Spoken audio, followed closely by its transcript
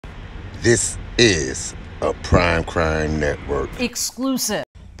This is a Prime Crime Network exclusive.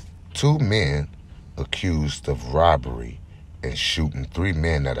 2 men accused of robbery and shooting 3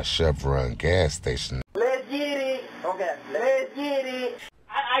 men at a Chevron gas station. Let's get it. Okay, let's get it.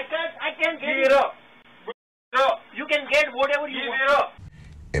 I can't get it up. You can get whatever you want. Give it up.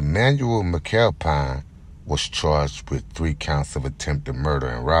 Emmanuel McAlpine was charged with 3 counts of attempted murder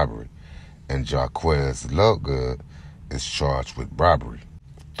and robbery, and Jaquez Ludgood is charged with robbery.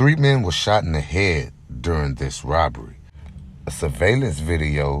 3 men were shot in the head during this robbery. A surveillance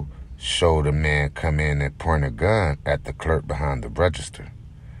video showed a man come in and point a gun at the clerk behind the register.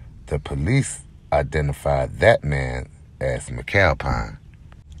 The police identified that man as McAlpine.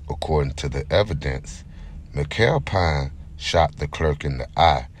 According to the evidence, McAlpine shot the clerk in the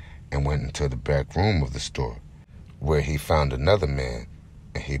eye and went into the back room of the store, where he found another man,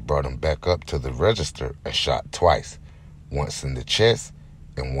 and he brought him back up to the register and shot twice, once in the chest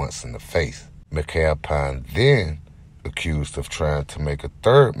and once in the face. McAlpine then accused of trying to make a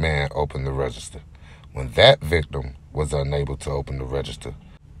 3rd man open the register. When that victim was unable to open the register,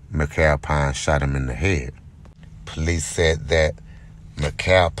 McAlpine shot him in the head. Police said that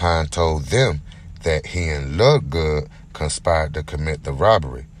McAlpine told them that he and Ludgood conspired to commit the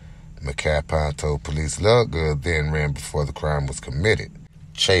robbery. McAlpine told police Ludgood then ran before the crime was committed.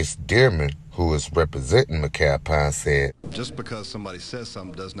 Chase Dearman, who is representing McAlpine, said, "Just because somebody says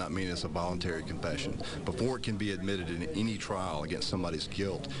something does not mean it's a voluntary confession. Before it can be admitted in any trial against somebody's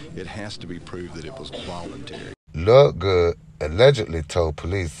guilt, it has to be proved that it was voluntary." Ludgood allegedly told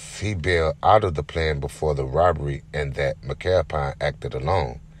police he bailed out of the plan before the robbery and that McAlpine acted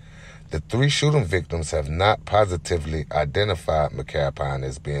alone. The 3 shooting victims have not positively identified McAlpine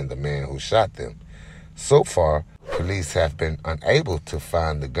as being the man who shot them. So far, police have been unable to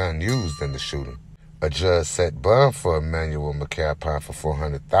find the gun used in the shooting. A judge set bond for Emmanuel McAlpine for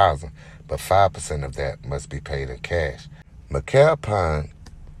 $400,000, but 5% of that must be paid in cash. McAlpine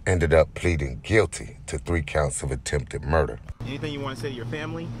ended up pleading guilty to 3 counts of attempted murder. Anything you want to say to your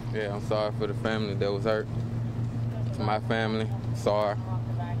family? Yeah, I'm sorry for the family that was hurt. To my family, sorry.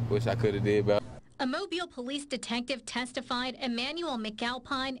 Wish I could have did better. A Mobile police detective testified Emmanuel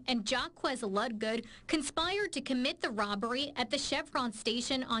McAlpine and Jaquez Ludgood conspired to commit the robbery at the Chevron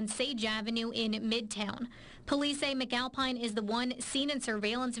station on Sage Avenue in Midtown. Police say McAlpine is the one seen in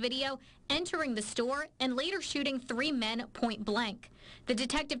surveillance video entering the store and later shooting 3 men point blank. The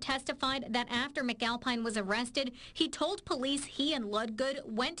detective testified that after McAlpine was arrested, he told police he and Ludgood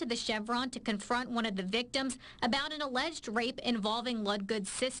went to the Chevron to confront one of the victims about an alleged rape involving Ludgood's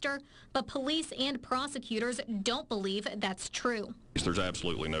sister, but police and prosecutors don't believe that's true. There's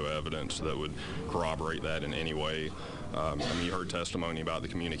absolutely no evidence that would corroborate that in any way. You heard testimony about the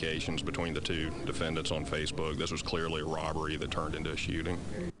communications between the 2 defendants on Facebook. This was clearly a robbery that turned into a shooting.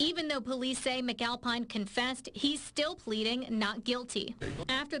 Even though police say McAlpine confessed, he's still pleading not guilty.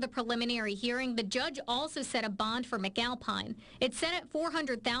 After the preliminary hearing, the judge also set a bond for McAlpine. It's set at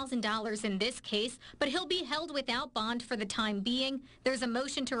 $400,000 in this case, but he'll be held without bond for the time being. There's a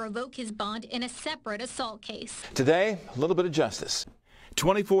motion to revoke his bond in a separate assault case. Today, a little bit of justice.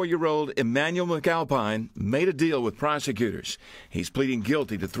 24-year-old Emmanuel McAlpine made a deal with prosecutors. He's pleading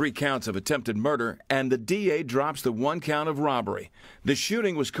guilty to 3 counts of attempted murder, and the DA drops the 1 count of robbery. The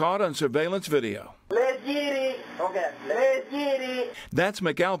shooting was caught on surveillance video. Let's get it. Okay, let's get it. That's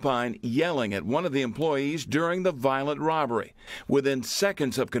McAlpine yelling at one of the employees during the violent robbery. Within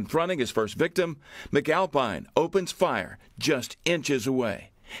seconds of confronting his first victim, McAlpine opens fire just inches away.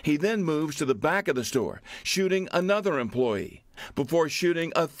 He then moves to the back of the store, shooting another employee, before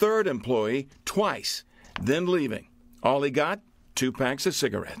shooting a 3rd employee twice, then leaving. All he got? 2 packs of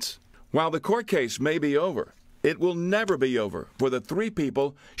cigarettes. While the court case may be over, it will never be over for the 3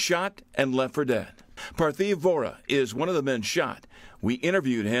 people shot and left for dead. Parthiv Vora is one of the men shot. We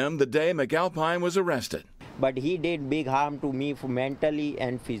interviewed him the day McAlpine was arrested. But he did big harm to me mentally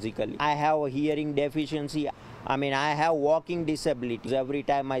and physically. I have a hearing deficiency. I have walking disabilities. Every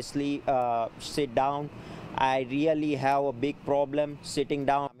time I sit down, I really have a big problem sitting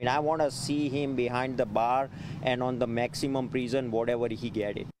down. I want to see him behind the bar and on the maximum prison, whatever he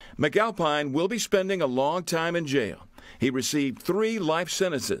get it. McAlpine will be spending a long time in jail. He received 3 life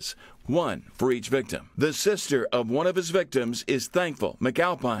sentences, 1 for each victim. The sister of one of his victims is thankful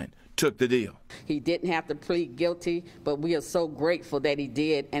McAlpine took the deal. He didn't have to plead guilty, but we are so grateful that he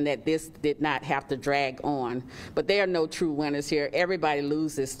did and that this did not have to drag on. But there are no true winners here. Everybody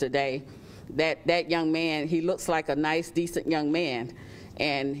loses today. That young man, he looks like a nice, decent young man.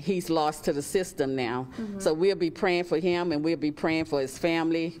 and he's lost to the system now. So we'll be praying for him, and we'll be praying for his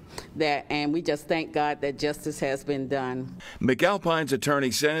family, and we just thank God that justice has been done. McAlpine's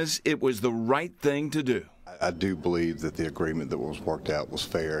attorney says it was the right thing to do. I do believe that the agreement that was worked out was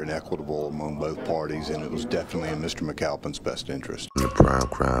fair and equitable among both parties, and it was definitely in Mr. McAlpine's best interest. The Prime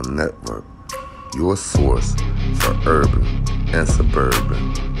Crime Network, your source for urban and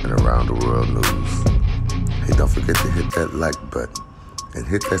suburban and around the world news. Hey, don't forget to hit that like button and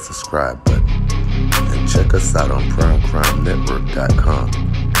hit that subscribe button. And check us out on PrimeCrimeNetwork.com.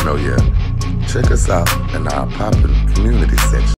 And oh yeah, check us out in our poppin' community section.